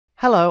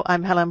Hello,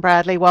 I'm Helen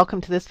Bradley.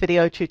 Welcome to this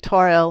video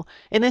tutorial.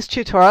 In this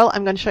tutorial,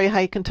 I'm going to show you how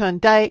you can turn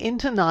day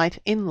into night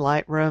in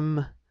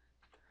Lightroom.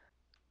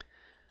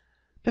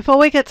 Before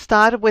we get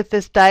started with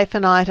this day for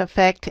night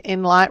effect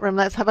in Lightroom,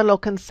 let's have a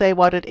look and see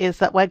what it is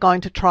that we're going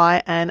to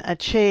try and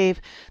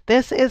achieve.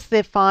 This is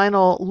the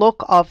final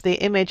look of the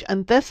image,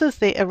 and this is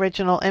the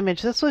original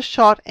image. This was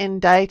shot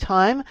in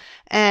daytime,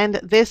 and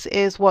this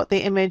is what the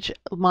image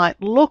might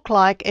look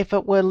like if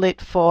it were lit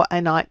for a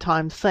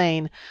nighttime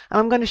scene. And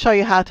I'm going to show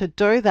you how to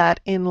do that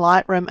in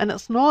Lightroom, and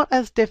it's not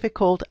as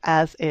difficult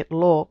as it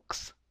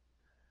looks.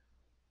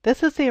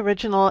 This is the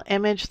original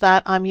image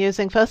that I'm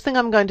using. First thing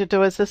I'm going to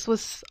do is this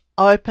was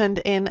opened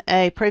in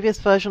a previous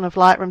version of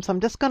Lightroom, so I'm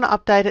just going to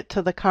update it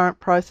to the current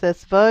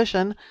process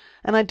version,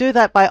 and I do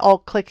that by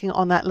alt-clicking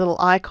on that little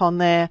icon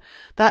there.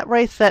 That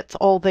resets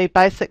all the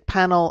basic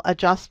panel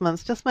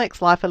adjustments, just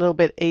makes life a little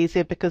bit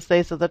easier because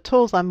these are the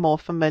tools I'm more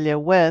familiar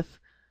with.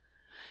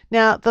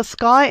 Now, the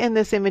sky in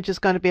this image is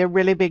going to be a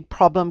really big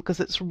problem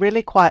because it's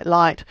really quite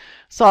light.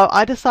 So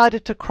I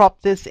decided to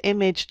crop this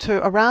image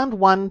to around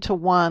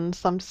 1:1.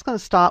 So I'm just going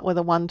to start with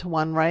a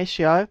 1:1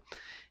 ratio.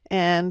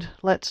 And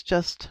let's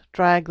just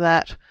drag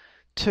that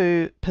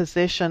to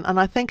position. And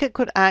I think it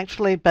could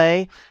actually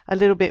be a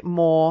little bit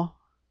more.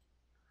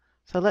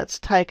 So let's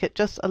take it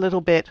just a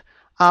little bit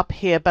up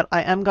here, but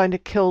I am going to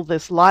kill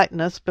this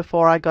lightness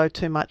before I go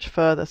too much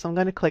further. So I'm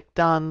going to click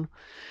Done.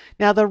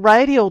 Now the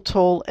Radial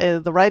Tool,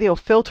 the Radial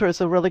filter is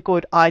a really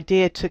good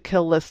idea to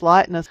kill this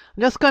lightness.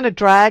 I'm just going to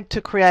drag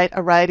to create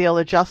a radial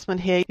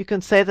adjustment here. You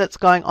can see that's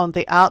going on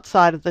the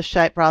outside of the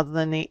shape rather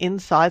than the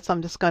inside. So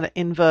I'm just going to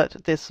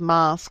invert this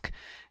mask.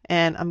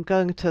 And I'm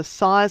going to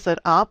size it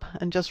up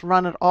and just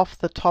run it off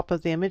the top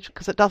of the image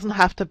because it doesn't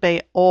have to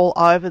be all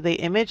over the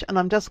image. And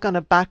I'm just going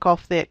to back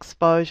off the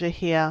exposure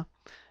here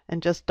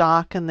and just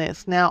darken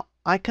this. Now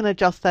I can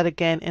adjust that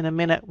again in a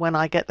minute when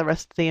I get the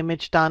rest of the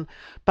image done,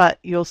 but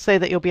you'll see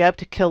that you'll be able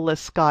to kill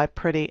this sky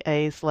pretty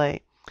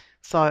easily.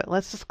 So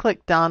let's just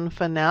click Done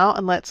for now,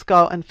 and let's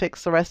go and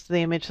fix the rest of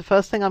the image. The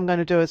first thing I'm going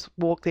to do is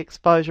walk the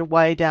exposure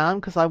way down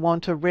because I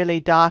want to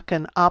really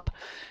darken up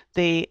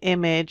the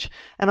image,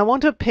 and I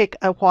want to pick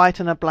a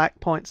white and a black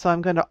point. So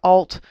I'm going to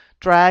Alt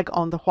drag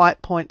on the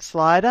white point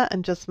slider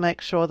and just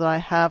make sure that I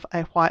have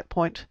a white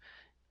point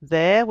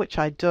there, which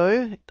I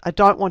do. I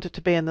don't want it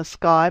to be in the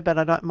sky, but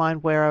I don't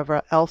mind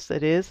wherever else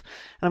it is.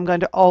 And I'm going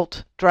to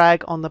Alt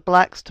drag on the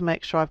blacks to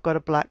make sure I've got a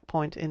black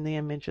point in the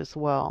image as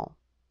well.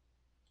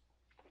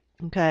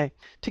 Okay,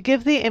 to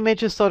give the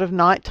image a sort of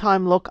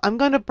nighttime look, I'm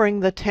going to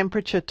bring the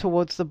temperature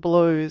towards the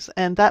blues,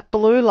 and that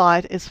blue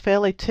light is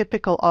fairly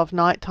typical of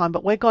nighttime,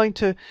 but we're going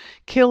to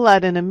kill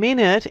that in a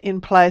minute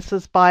in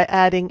places by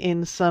adding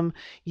in some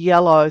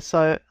yellow.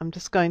 So I'm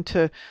just going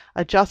to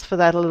adjust for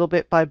that a little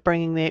bit by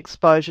bringing the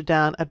exposure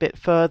down a bit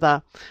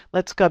further.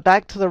 Let's go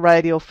back to the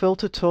Radial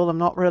filter tool. I'm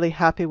not really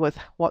happy with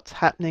what's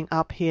happening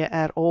up here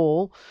at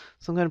all,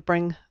 so I'm going to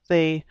bring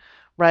the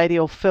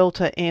Radial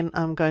filter in.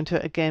 I'm going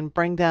to again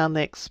bring down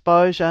the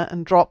exposure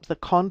and drop the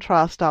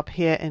contrast up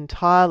here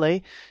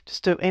entirely.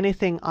 Just do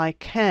anything I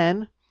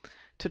can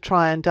to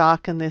try and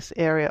darken this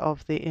area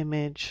of the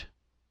image.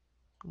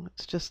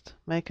 Let's just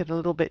make it a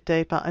little bit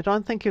deeper. I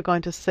don't think you're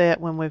going to see it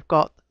when we've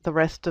got the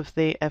rest of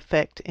the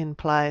effect in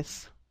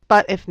place,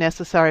 but if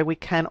necessary we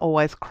can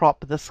always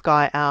crop the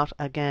sky out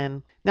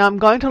again. Now I'm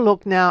going to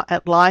look now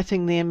at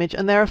lighting the image,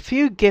 and there are a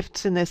few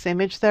gifts in this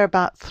image. There are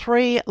about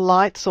 3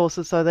 light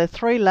sources, so there are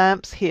 3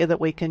 lamps here that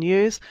we can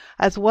use,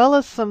 as well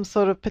as some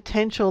sort of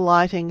potential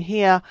lighting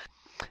here.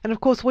 And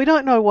of course we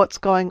don't know what's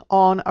going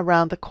on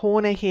around the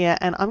corner here,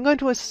 and I'm going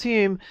to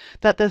assume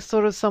that there's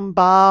sort of some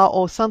bar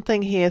or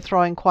something here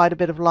throwing quite a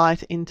bit of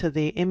light into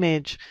the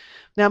image.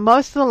 Now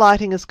most of the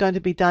lighting is going to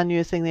be done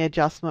using the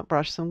adjustment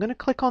brush. So I'm going to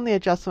click on the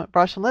adjustment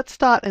brush, and let's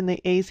start in the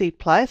easy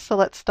place. So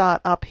let's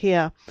start up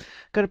here. I'm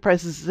going to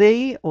press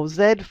Z or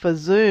Z for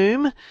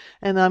zoom,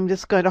 and I'm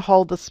just going to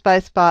hold the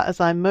space bar as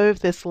I move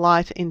this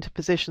light into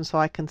position so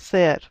I can see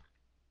it.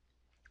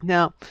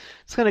 Now I'm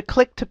just going to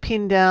click to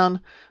pin down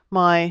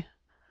my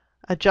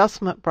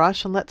adjustment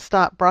brush, and let's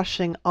start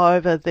brushing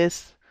over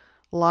this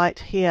light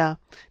here.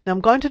 Now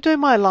I'm going to do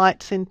my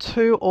lights in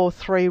 2 or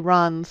 3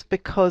 runs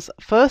because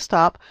first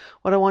up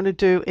what I want to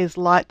do is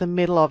light the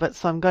middle of it.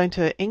 So I'm going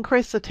to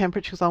increase the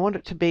temperature because I want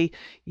it to be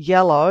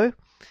yellow,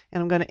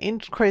 and I'm going to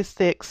increase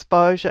the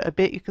exposure a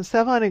bit. You can see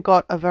I've only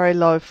got a very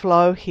low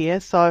flow here,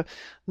 so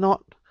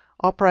not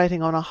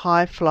operating on a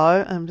high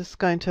flow. I'm just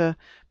going to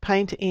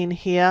paint in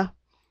here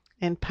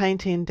and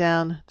paint in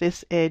down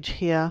this edge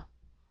here.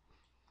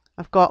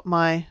 I've got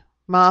my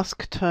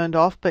mask turned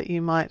off, but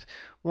you might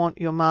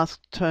want your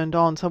mask turned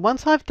on. So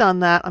once I've done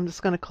that, I'm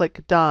just going to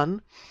click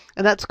Done,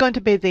 and that's going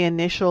to be the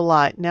initial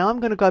light. Now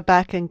I'm going to go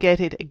back and get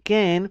it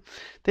again,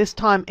 this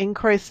time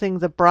increasing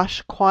the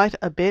brush quite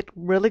a bit.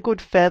 Really good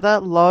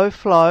feather, low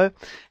flow.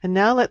 And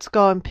now let's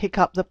go and pick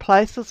up the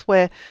places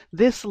where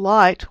this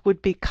light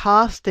would be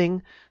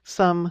casting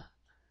some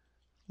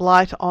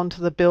light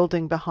onto the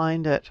building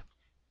behind it.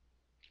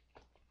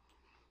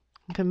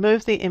 You can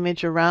move the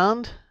image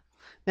around.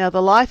 Now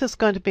the light is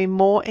going to be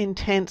more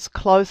intense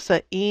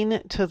closer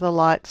in to the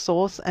light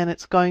source, and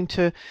it's going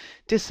to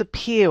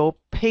disappear or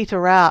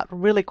peter out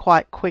really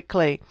quite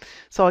quickly.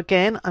 So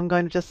again, I'm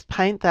going to just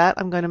paint that.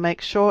 I'm going to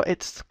make sure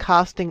it's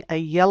casting a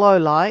yellow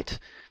light.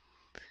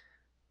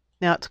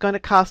 Now it's going to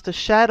cast a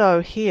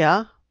shadow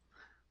here,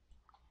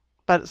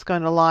 but it's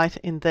going to light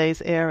in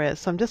these areas.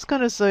 So I'm just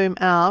going to zoom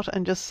out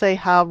and just see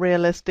how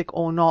realistic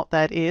or not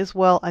that is.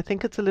 Well, I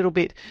think it's a little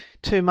bit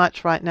too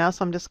much right now,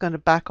 so I'm just going to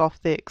back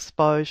off the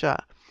exposure.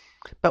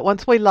 But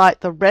once we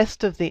light the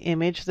rest of the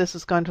image, this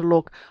is going to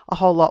look a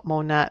whole lot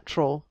more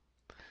natural.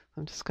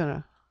 I'm just going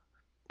to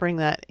bring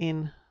that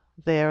in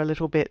there a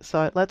little bit.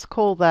 So let's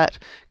call that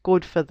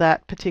good for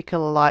that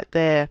particular light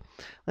there.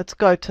 Let's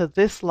go to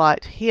this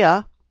light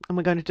here, and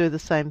we're going to do the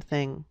same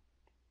thing.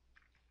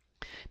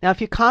 Now,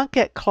 if you can't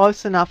get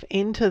close enough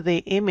into the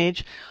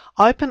image,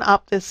 open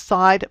up this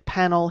side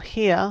panel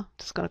here.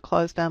 Just going to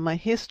close down my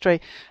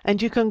history,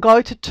 and you can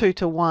go to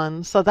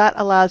 2:1. So that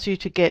allows you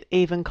to get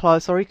even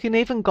closer, or you can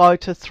even go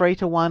to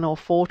 3:1 or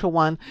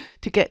 4:1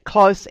 to get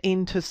close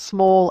into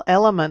small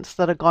elements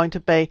that are going to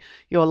be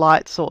your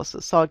light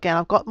sources. So again,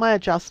 I've got my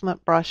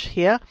adjustment brush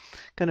here.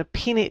 I'm going to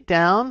pin it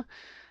down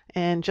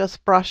and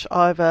just brush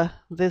over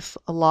this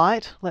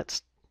light.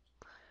 Let's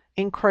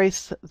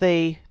increase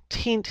the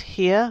tint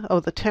here,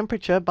 or the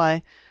temperature,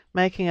 by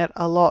making it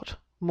a lot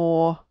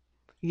more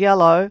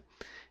yellow,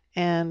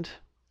 and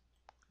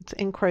let's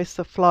increase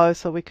the flow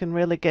so we can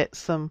really get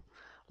some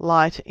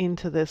light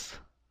into this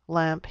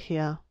lamp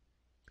here.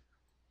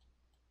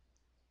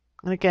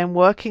 And again,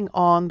 working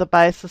on the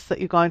basis that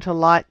you're going to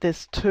light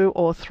this 2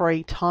 or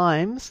 3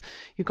 times.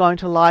 You're going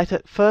to light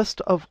it,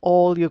 first of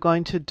all, you're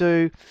going to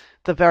do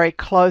the very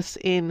close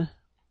in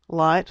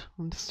light.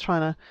 I'm just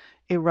trying to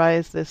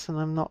erase this, and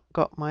I've not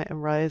got my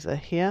eraser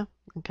here.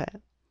 Okay,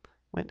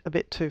 went a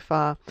bit too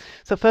far.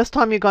 So first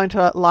time you're going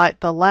to light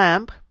the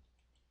lamp,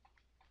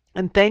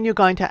 and then you're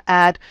going to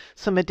add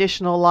some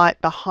additional light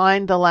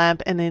behind the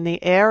lamp and in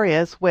the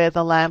areas where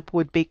the lamp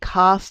would be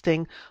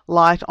casting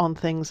light on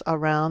things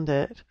around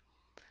it.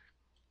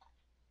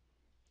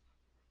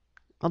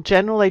 I'll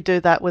generally do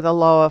that with a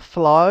lower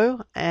flow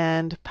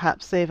and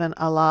perhaps even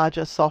a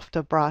larger,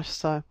 softer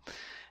brush.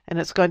 And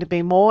it's going to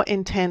be more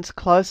intense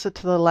closer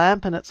to the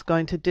lamp, and it's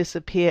going to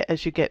disappear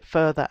as you get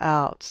further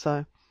out.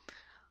 So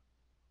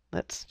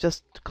let's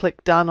just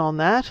click done on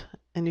that,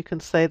 and you can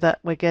see that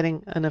we're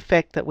getting an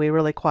effect that we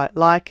really quite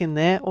like in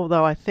there,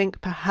 although I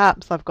think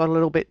perhaps I've got a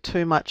little bit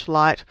too much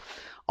light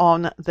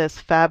on this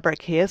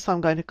fabric here. So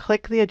I'm going to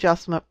click the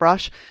adjustment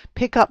brush,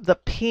 pick up the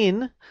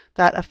pin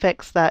that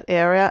affects that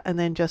area, and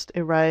then just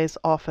erase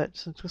off it.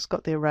 So I've just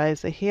got the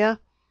eraser here.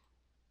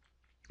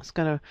 It's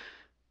going to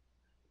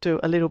do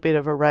a little bit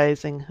of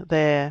erasing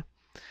there.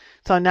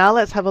 So now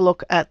let's have a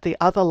look at the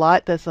other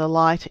light. There's a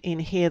light in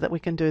here that we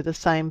can do the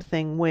same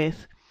thing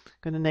with.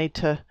 I'm going to need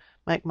to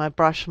make my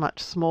brush much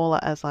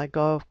smaller as I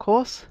go, of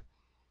course.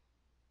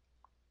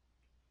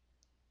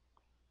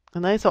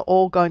 And these are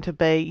all going to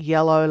be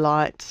yellow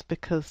lights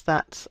because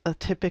that's a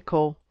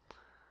typical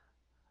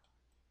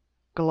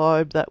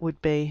globe that would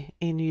be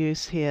in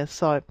use here.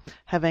 So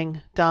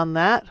having done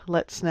that,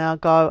 let's now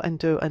go and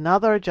do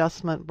another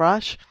adjustment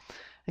brush.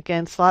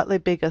 Again, slightly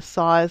bigger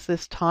size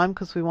this time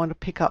because we want to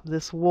pick up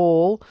this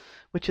wall,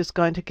 which is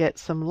going to get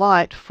some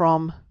light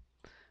from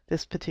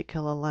this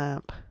particular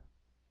lamp.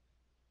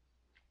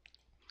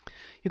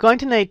 You're going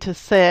to need to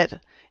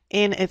set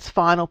in its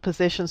final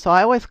position. So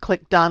I always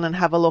click done and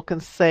have a look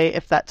and see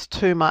if that's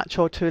too much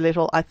or too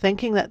little. I'm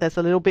thinking that there's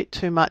a little bit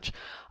too much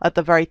at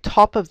the very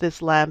top of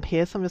this lamp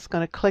here. So I'm just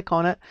going to click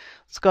on it.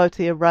 Let's go to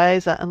the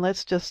eraser and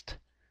let's just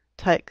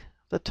take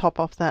the top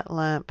off that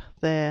lamp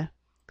there.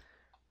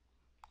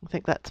 I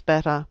think that's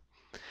better.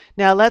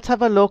 Now let's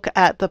have a look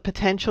at the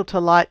potential to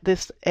light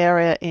this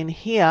area in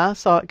here.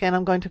 So again,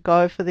 I'm going to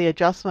go for the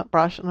adjustment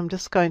brush and I'm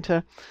just going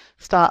to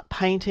start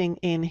painting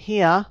in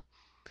here.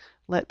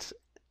 Let's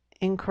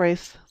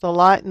increase the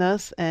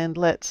lightness and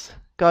let's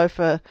go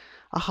for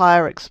a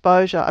higher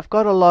exposure. I've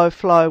got a low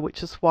flow,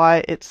 which is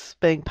why it's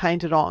being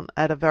painted on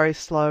at a very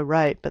slow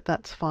rate, but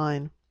that's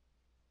fine.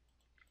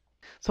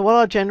 So what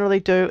I'll generally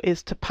do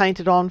is to paint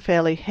it on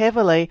fairly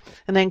heavily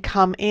and then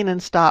come in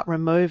and start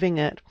removing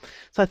it.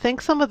 So I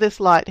think some of this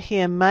light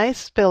here may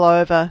spill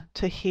over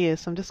to here.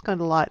 So I'm just going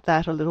to light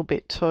that a little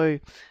bit too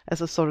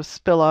as a sort of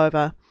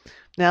spillover.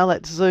 Now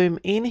let's zoom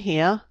in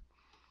here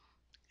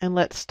and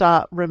let's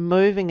start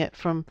removing it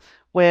from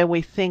where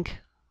we think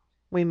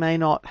we may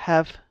not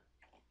have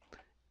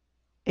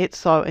it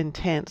so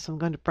intense. I'm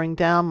going to bring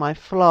down my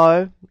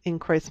flow,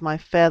 increase my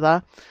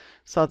feather,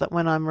 so that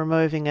when I'm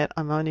removing it,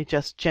 I'm only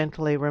just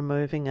gently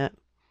removing it.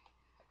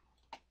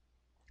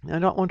 I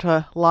don't want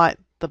to light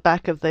the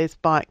back of these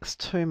bikes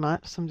too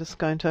much, so I'm just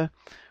going to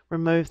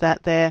remove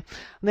that there.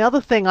 And the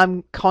other thing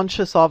I'm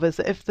conscious of is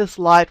that if this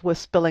light was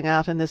spilling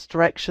out in this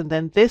direction,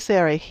 then this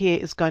area here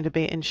is going to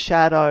be in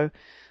shadow,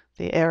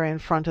 the area in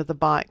front of the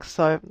bike.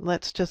 So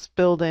let's just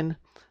build in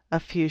a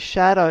few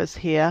shadows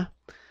here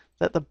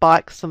that the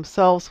bikes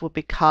themselves will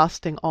be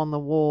casting on the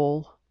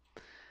wall.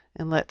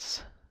 And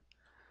let's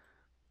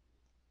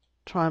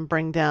try and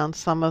bring down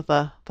some of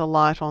the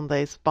light on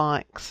these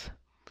bikes.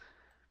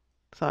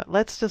 So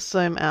let's just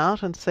zoom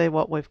out and see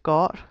what we've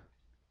got.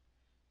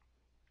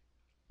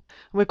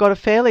 We've got a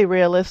fairly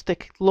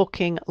realistic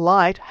looking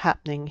light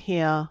happening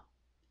here.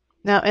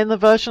 Now in the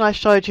version I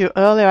showed you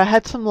earlier, I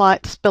had some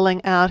light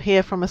spilling out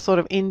here from a sort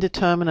of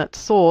indeterminate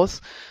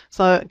source.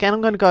 So again,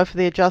 I'm going to go for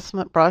the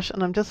adjustment brush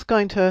and I'm just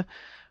going to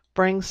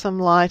bring some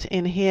light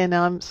in here.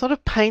 Now I'm sort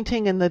of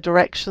painting in the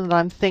direction that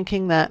I'm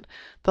thinking that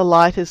the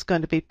light is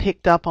going to be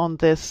picked up on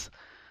this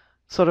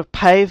sort of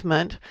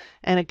pavement,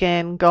 and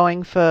again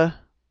going for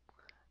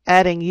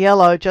adding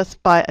yellow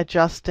just by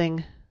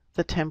adjusting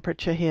the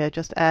temperature here,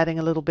 just adding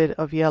a little bit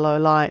of yellow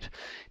light.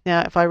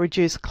 Now if I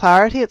reduce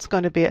clarity, it's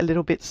going to be a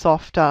little bit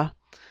softer,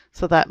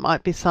 so that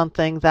might be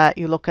something that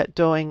you look at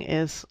doing,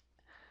 is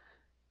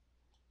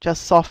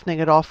just softening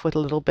it off with a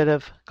little bit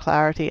of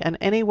clarity. And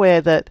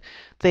anywhere that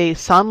the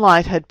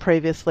sunlight had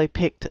previously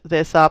picked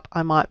this up,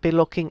 I might be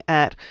looking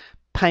at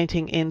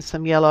painting in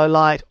some yellow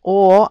light,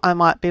 or I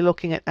might be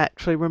looking at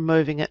actually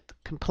removing it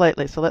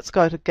completely. So let's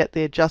go to get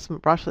the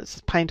adjustment brush.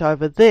 Let's paint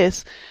over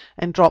this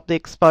and drop the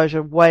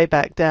exposure way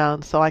back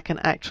down so I can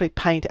actually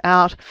paint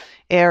out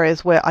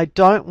areas where I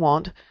don't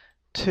want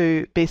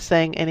to be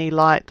seeing any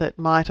light that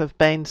might have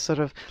been sort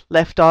of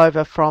left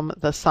over from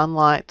the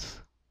sunlight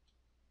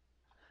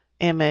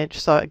image.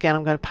 So again,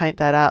 I'm going to paint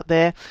that out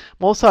there.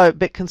 I'm also a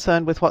bit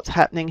concerned with what's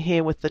happening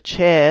here with the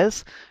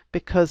chairs,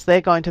 because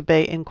they're going to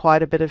be in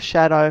quite a bit of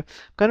shadow. I'm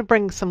going to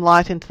bring some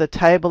light into the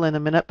table in a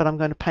minute, but I'm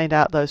going to paint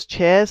out those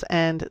chairs,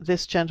 and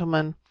this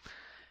gentleman,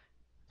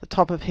 the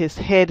top of his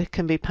head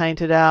can be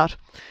painted out.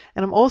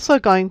 And I'm also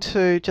going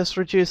to just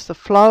reduce the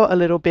flow a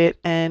little bit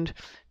and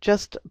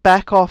just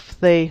back off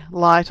the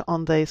light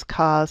on these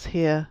cars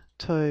here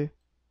too.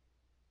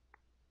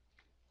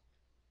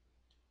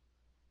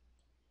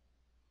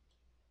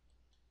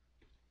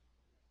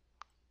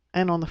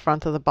 And on the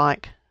front of the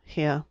bike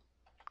here.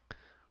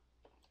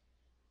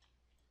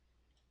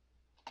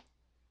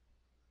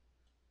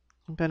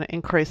 I'm going to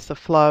increase the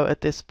flow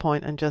at this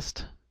point and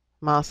just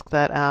mask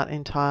that out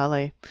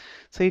entirely.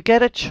 So you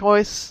get a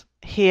choice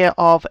here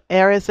of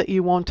areas that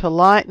you want to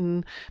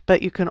lighten,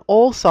 but you can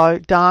also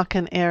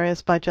darken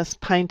areas by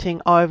just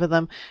painting over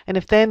them. And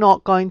if they're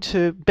not going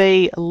to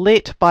be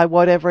lit by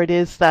whatever it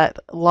is, that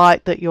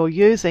light that you're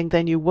using,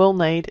 then you will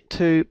need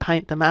to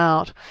paint them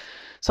out.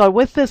 So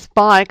with this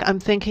bike, I'm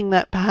thinking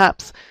that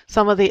perhaps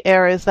some of the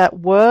areas that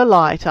were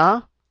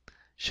lighter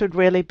should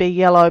really be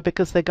yellow,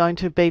 because they're going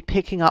to be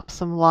picking up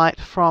some light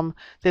from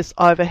this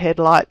overhead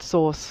light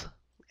source.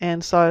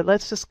 And so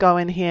let's just go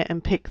in here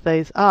and pick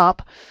these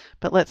up,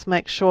 but let's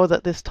make sure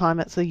that this time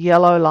it's a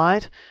yellow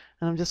light.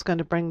 And I'm just going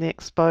to bring the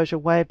exposure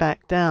way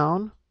back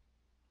down.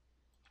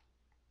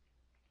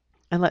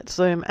 And let's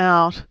zoom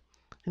out.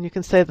 And you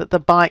can see that the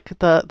bike,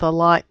 the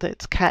light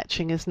that's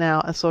catching is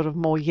now a sort of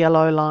more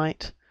yellow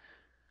light.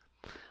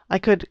 I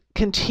could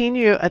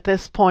continue at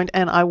this point,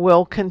 and I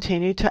will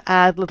continue to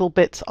add little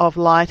bits of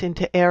light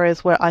into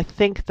areas where I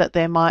think that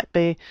there might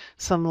be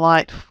some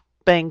light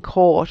being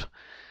caught.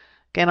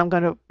 Again, I'm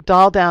going to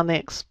dial down the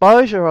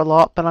exposure a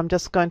lot, but I'm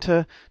just going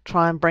to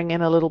try and bring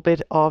in a little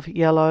bit of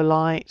yellow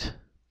light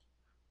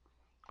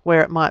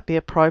where it might be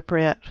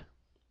appropriate.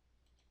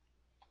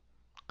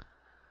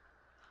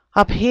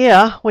 Up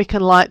here, we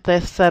can light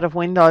this set of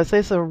windows.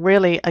 These are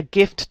really a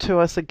gift to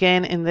us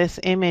again in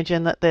this image,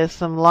 in that there's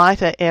some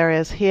lighter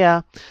areas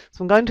here.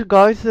 So I'm going to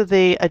go to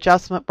the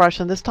adjustment brush,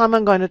 and this time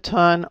I'm going to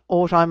turn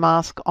auto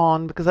mask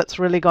on, because that's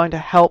really going to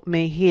help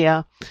me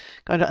here. I'm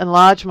going to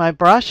enlarge my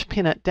brush,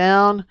 pin it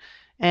down,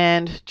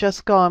 and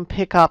just go and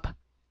pick up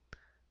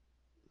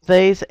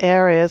these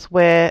areas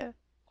where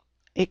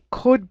it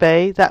could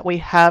be that we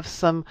have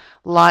some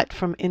light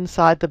from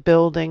inside the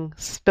building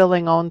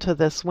spilling onto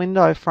this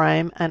window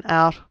frame and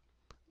out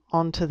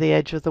onto the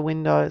edge of the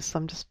windows. So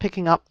I'm just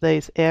picking up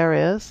these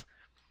areas.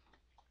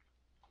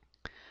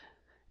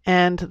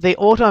 And the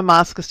auto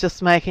mask is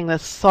just making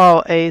this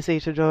so easy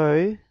to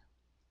do.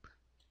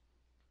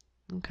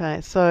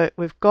 Okay, so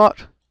we've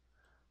got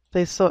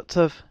these sorts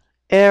of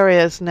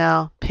areas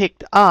now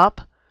picked up.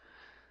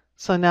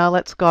 So now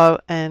let's go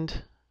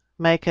and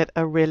make it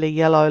a really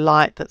yellow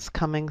light that's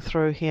coming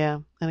through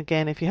here. And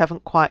again, if you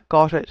haven't quite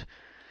got it,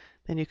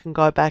 then you can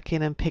go back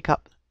in and pick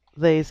up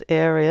these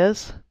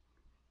areas.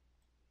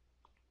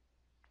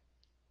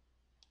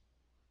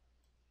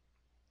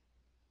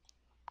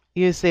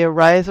 Use the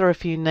eraser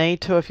if you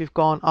need to. If you've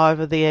gone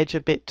over the edge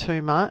a bit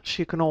too much,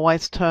 you can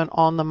always turn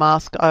on the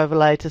mask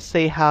overlay to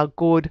see how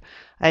good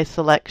a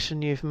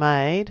selection you've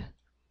made.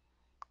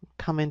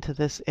 Come into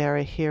this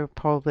area here,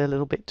 probably a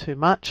little bit too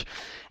much.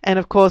 And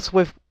of course,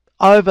 we've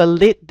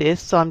overlit this,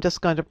 so I'm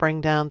just going to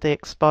bring down the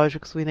exposure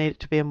because we need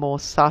it to be a more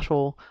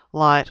subtle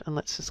light. And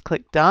let's just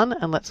click done,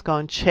 and let's go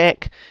and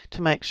check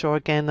to make sure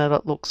again that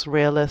it looks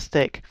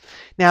realistic.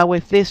 Now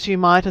with this, you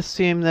might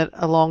assume that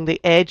along the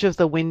edge of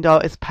the window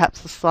is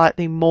perhaps a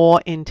slightly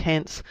more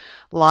intense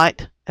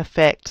light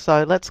effect.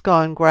 So let's go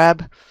and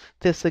grab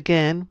this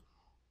again.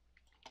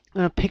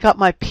 I'm going to pick up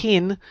my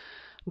pin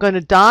I'm going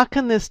to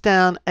darken this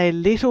down a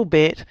little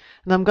bit,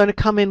 and I'm going to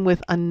come in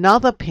with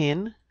another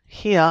pin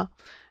here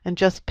and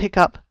just pick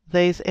up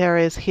these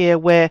areas here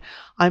where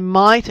I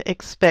might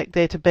expect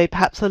there to be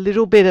perhaps a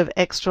little bit of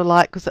extra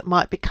light because it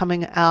might be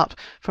coming out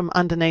from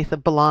underneath a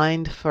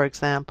blind, for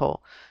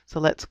example. So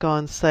let's go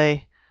and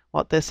see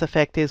what this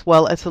effect is.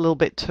 Well, it's a little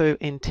bit too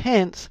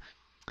intense,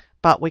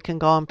 but we can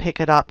go and pick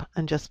it up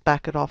and just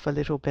back it off a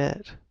little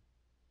bit.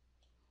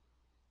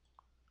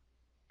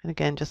 And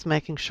again, just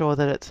making sure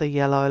that it's a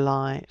yellow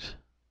light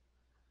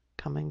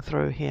coming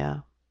through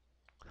here.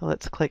 So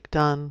let's click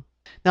done.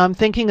 Now I'm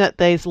thinking that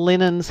these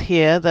linens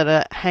here that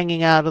are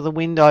hanging out of the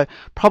window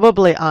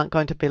probably aren't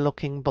going to be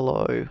looking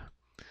blue.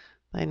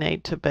 They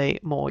need to be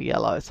more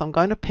yellow. So I'm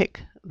going to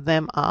pick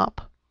them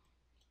up.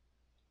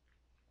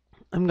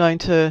 I'm going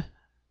to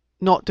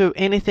not do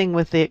anything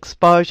with the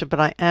exposure,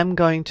 but I am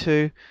going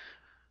to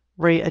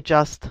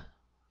readjust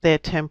their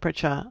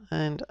temperature,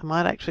 and I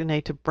might actually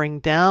need to bring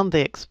down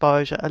the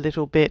exposure a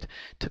little bit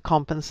to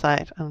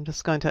compensate. I'm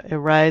just going to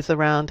erase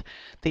around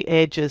the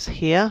edges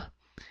here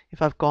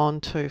if I've gone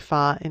too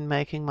far in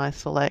making my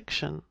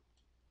selection.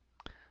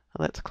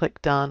 Let's click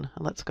done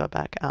and let's go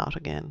back out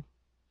again.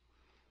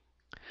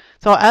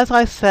 So as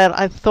I said,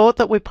 I thought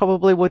that we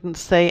probably wouldn't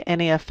see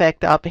any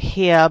effect up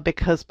here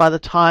because by the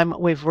time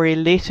we've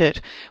relit it,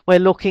 we're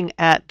looking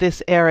at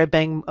this area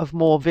being of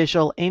more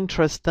visual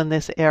interest than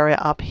this area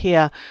up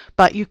here.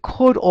 But you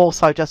could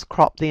also just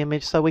crop the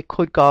image, so we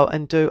could go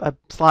and do a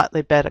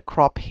slightly better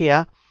crop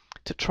here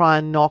to try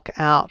and knock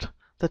out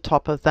the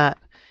top of that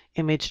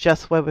image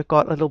just where we've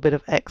got a little bit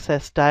of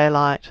excess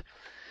daylight.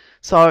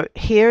 So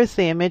here is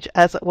the image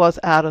as it was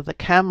out of the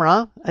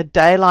camera, a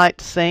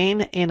daylight scene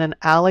in an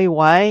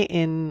alleyway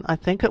in, I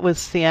think it was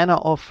Siena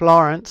or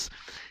Florence,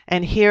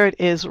 and here it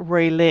is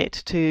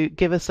relit to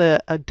give us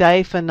a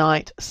day for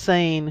night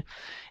scene.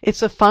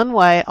 It's a fun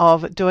way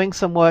of doing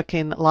some work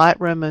in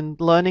Lightroom and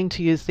learning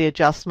to use the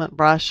adjustment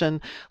brush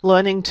and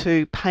learning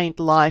to paint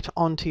light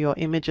onto your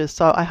images.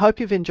 So I hope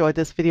you've enjoyed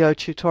this video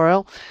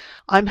tutorial.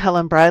 I'm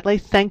Helen Bradley.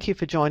 Thank you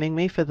for joining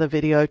me for the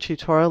video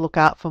tutorial. Look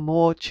out for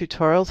more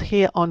tutorials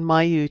here on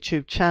my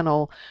YouTube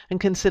channel and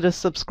consider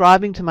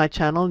subscribing to my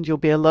channel and you'll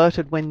be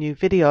alerted when new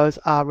videos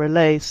are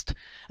released.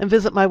 And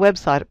visit my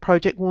website at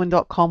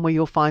projectwoman.com where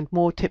you'll find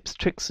more tips,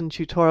 tricks and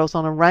tutorials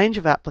on a range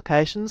of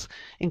applications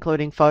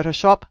including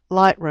Photoshop,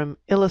 Lightroom,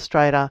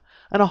 Illustrator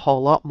and a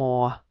whole lot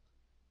more.